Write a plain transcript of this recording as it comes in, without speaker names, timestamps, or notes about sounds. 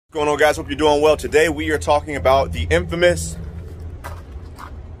What's going on, guys? Hope you're doing well. Today we are talking about the infamous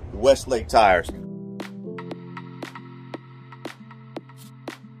Westlake tires.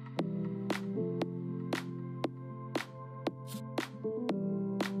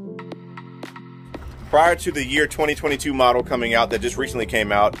 Prior to the year 2022 model coming out that just recently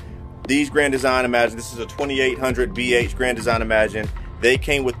came out, these Grand Design Imagine, this is a 2800 BH Grand Design Imagine. They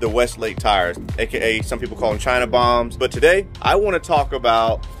came with the Westlake tires, aka some people call them China bombs. But today I want to talk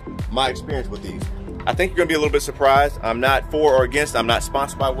about my experience with these. I think you're gonna be a little bit surprised. I'm not for or against. I'm not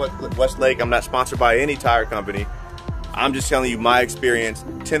sponsored by Westlake. I'm not sponsored by any tire company. I'm just telling you my experience.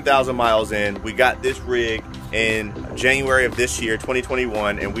 10,000 miles in. We got this rig in January of this year,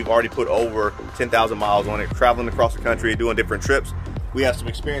 2021, and we've already put over 10,000 miles on it, traveling across the country, doing different trips. We have some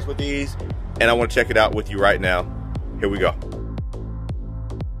experience with these, and I want to check it out with you right now. Here we go.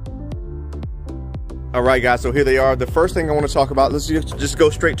 All right, guys, so here they are. The first thing I want to talk about, let's just go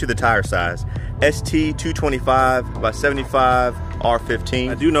straight to the tire size. ST 225 by 75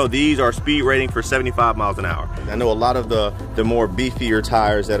 R15. I do know these are speed rating for 75 miles an hour. I know a lot of the more beefier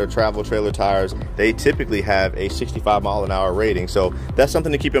tires that are travel trailer tires, they typically have a 65 mile an hour rating. So that's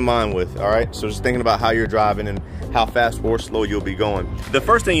something to keep in mind with, all right? So just thinking about how you're driving and how fast or slow you'll be going. The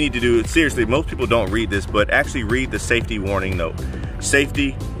first thing you need to do, seriously, most people don't read this, but actually read the safety warning note.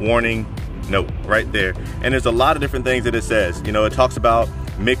 Safety warning note right there. And there's a lot of different things that it says. You know, it talks about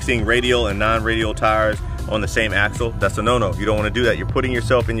mixing radial and non-radial tires on the same axle. That's a no-no. You don't want to do that. You're putting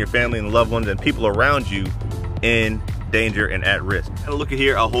yourself and your family and loved ones and people around you in danger and at risk. And look at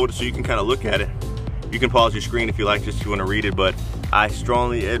here, I'll hold it so you can kind of look at it. You can pause your screen if you like, just if you want to read it, but I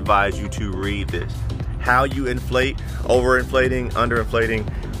strongly advise you to read this. How you inflate, overinflating, underinflating,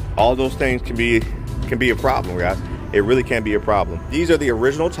 all those things can be a problem, guys. It really can be a problem. These are the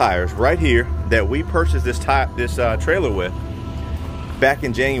original tires right here that we purchased this trailer with back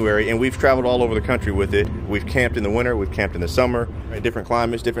in January, and we've traveled all over the country with it. We've camped in the winter, we've camped in the summer, different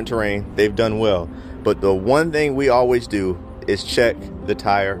climates, different terrain. They've done well. But the one thing we always do is check the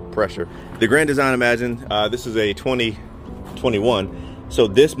tire pressure. The Grand Design Imagine, this is a 2021. So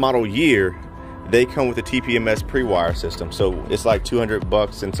this model year, they come with a TPMS pre-wire system. So it's like 200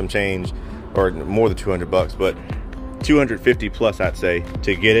 bucks and some change, or more than 200 bucks, but 250 plus, I'd say,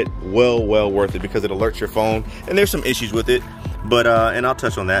 to get it. Well worth it because it alerts your phone, and there's some issues with it, but and I'll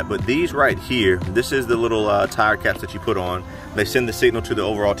touch on that. But these right here, this is the little tire caps that you put on. They send the signal to the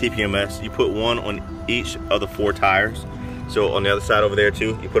overall TPMS. You put one on each of the 4 tires. So on the other side over there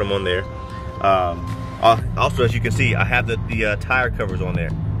too, you put them on there. Also, as you can see, I have the tire covers on there.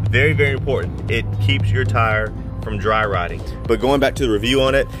 Very important. It keeps your tire from dry rotting. But going back to the review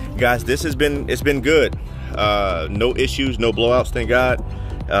on it, guys, it's been good. No issues, no blowouts, thank God.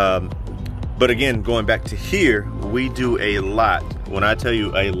 But again, going back to here, we do a lot. When I tell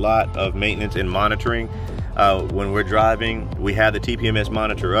you a lot of maintenance and monitoring, when we're driving, we have the TPMS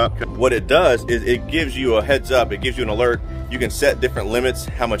monitor up. What it does is it gives you a heads up, it gives you an alert. You can set different limits,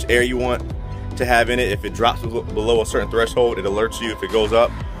 how much air you want to have in it. If it drops below a certain threshold, it alerts you. If it goes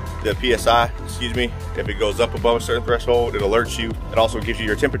up, the PSI, excuse me, if it goes up above a certain threshold, it alerts you. It also gives you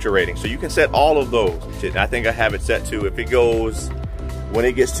your temperature rating. So you can set all of those. I think I have it set to, if it goes, when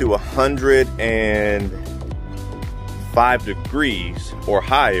it gets to 105 degrees or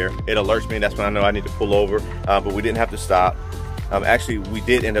higher, it alerts me, and that's when I know I need to pull over, but we didn't have to stop. Actually, we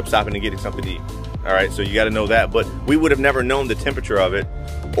did end up stopping and getting something to eat. All right, so you gotta know that, but we would have never known the temperature of it,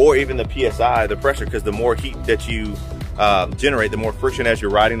 or even the PSI, the pressure, because the more heat that you generate, the more friction as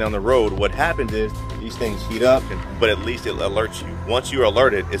you're riding down the road. What happens is these things heat up, but at least it alerts you. Once you're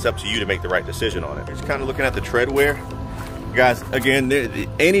alerted, it's up to you to make the right decision on it. Just kind of looking at the tread wear, guys. Again,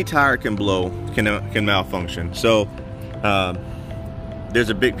 any tire can blow, can malfunction. So there's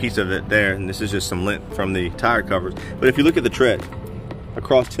a big piece of it there, and this is just some lint from the tire covers. But if you look at the tread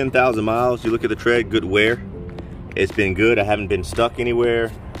across 10,000 miles, you look at the tread, good wear. It's been good. I haven't been stuck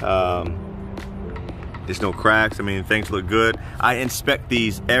anywhere. There's no cracks. I mean, things look good. I inspect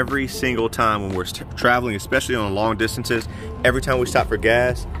these every single time when we're traveling, especially on long distances. Every time we stop for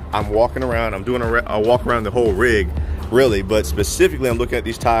gas, I'm walking around. I'm doing a walk around the whole rig, really, but specifically I'm looking at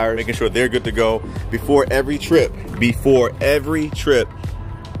these tires, making sure they're good to go. Before every trip,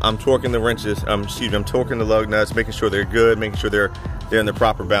 I'm torquing the wrenches, I'm torquing the lug nuts, making sure they're good, making sure they're in the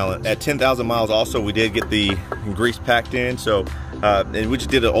proper balance. At 10,000 miles also, we did get the grease packed in, so and we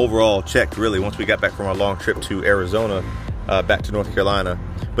just did an overall check, really, once we got back from our long trip to Arizona, back to North Carolina.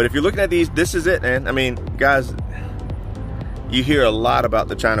 But if you're looking at these, this is it, man. I mean, guys, you hear a lot about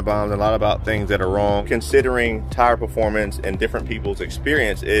the China bombs, a lot about things that are wrong. Considering tire performance and different people's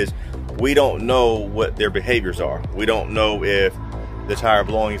experience is, we don't know what their behaviors are. We don't know if the tire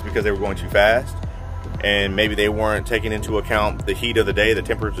blowing is because they were going too fast, and maybe they weren't taking into account the heat of the day, the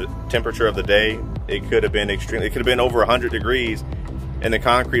temperature of the day. It could have been extreme. It could have been over 100 degrees, and the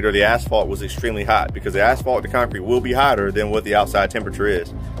concrete or the asphalt was extremely hot, because the asphalt, the concrete will be hotter than what the outside temperature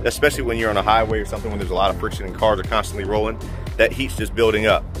is, especially when you're on a highway or something when there's a lot of friction and cars are constantly rolling. That heat's just building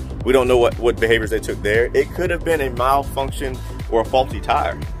up. We don't know what behaviors they took there. It could have been a malfunction or a faulty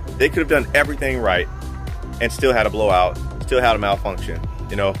tire. They could have done everything right and still had a blowout, still had a malfunction.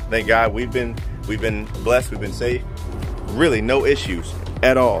 You know, thank God we've been blessed, we've been safe. Really no issues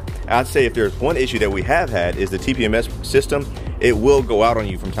at all. I'd say if there's one issue that we have had is the TPMS system. It will go out on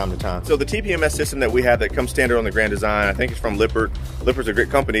you from time to time. So the TPMS system that we have that comes standard on the Grand Design, I think it's from Lippert. Lippert's a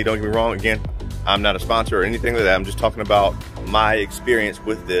great company, don't get me wrong. Again, I'm not a sponsor or anything like that. I'm just talking about my experience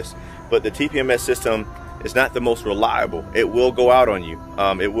with this. But the TPMS system is not the most reliable. It will go out on you.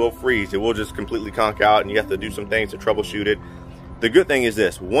 It will freeze. It will just completely conk out, and you have to do some things to troubleshoot it. The good thing is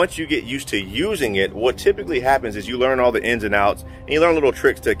this: once you get used to using it, what typically happens is you learn all the ins and outs, and you learn little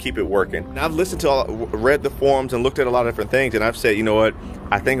tricks to keep it working. Now, I've listened to read the forums and looked at a lot of different things, and I've said, you know what,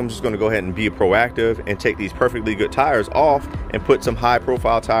 I think I'm just going to go ahead and be proactive and take these perfectly good tires off and put some high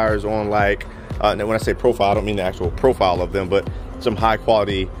profile tires on, like and when I say profile, I don't mean the actual profile of them, but some high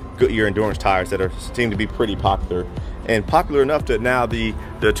quality Goodyear endurance tires that seem to be pretty popular, and popular enough that now the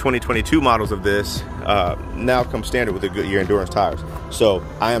 2022 models of this now come standard with the Goodyear endurance tires. So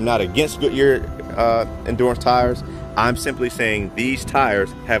I am not against Goodyear endurance tires. I'm simply saying these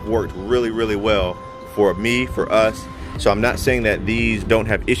tires have worked really, really well for me, for us. So I'm not saying that these don't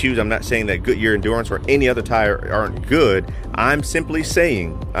have issues. I'm not saying that Goodyear endurance or any other tire aren't good. I'm simply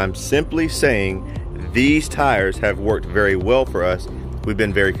saying these tires have worked very well for us. We've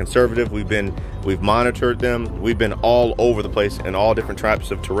been very conservative. We've monitored them. We've been all over the place in all different types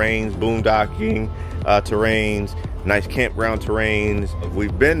of terrains, boondocking terrains, nice campground terrains.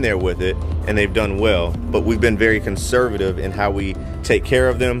 We've been there with it, and they've done well. But we've been very conservative in how we take care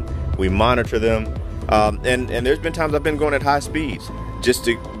of them. We monitor them, and there's been times I've been going at high speeds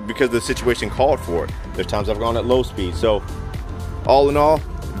because the situation called for it. There's times I've gone at low speed. So all in all,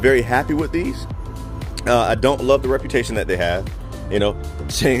 very happy with these. I don't love the reputation that they have. You know,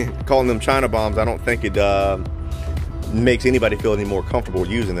 calling them China bombs, I don't think it makes anybody feel any more comfortable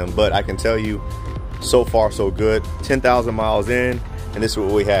using them. But I can tell you, so far so good. 10,000 miles in, and this is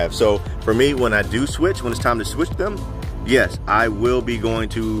what we have. So for me, when I do switch, when it's time to switch them, yes, I will be going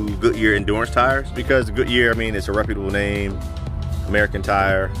to Goodyear endurance tires, because Goodyear, I mean, it's a reputable name, American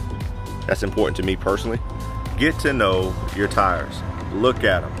tire. That's important to me personally. Get to know your tires. Look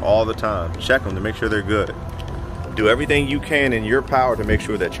at them all the time. Check them to make sure they're good. Do everything you can in your power to make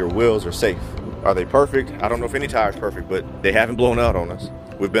sure that your wheels are safe. Are they perfect? I don't know if any tire is perfect, but they haven't blown out on us.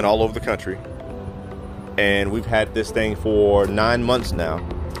 We've been all over the country, and we've had this thing for 9 months now.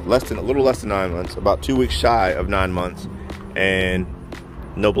 A little less than 9 months, about 2 weeks shy of 9 months, and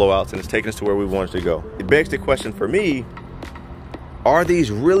no blowouts, and it's taken us to where we wanted to go. It begs the question for me, are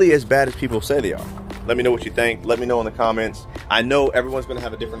these really as bad as people say they are? Let me know what you think. Let me know in the comments. I know everyone's going to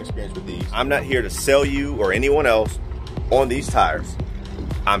have a different experience with these. I'm not here to sell you or anyone else on these tires.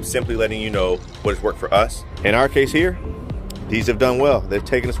 I'm simply letting you know what has worked for us. In our case here, these have done well. They've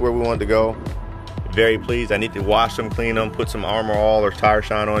taken us where we wanted to go. Very pleased. I need to wash them, clean them, put some Armor All or Tire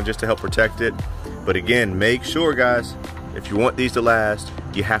Shine on just to help protect it. But again, make sure, guys, if you want these to last,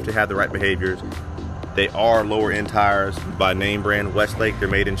 you have to have the right behaviors. They are lower end tires by name brand Westlake. They're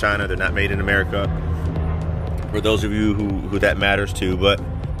made in China. They're not made in America. For those of you who that matters to, but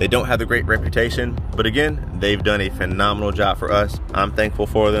they don't have the great reputation. But again, they've done a phenomenal job for us. I'm thankful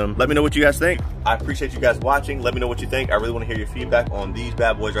for them. Let me know what you guys think. I appreciate you guys watching. Let me know what you think. I really want to hear your feedback on these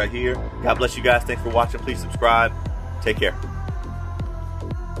bad boys right here. God bless you guys. Thanks for watching. Please subscribe. Take care.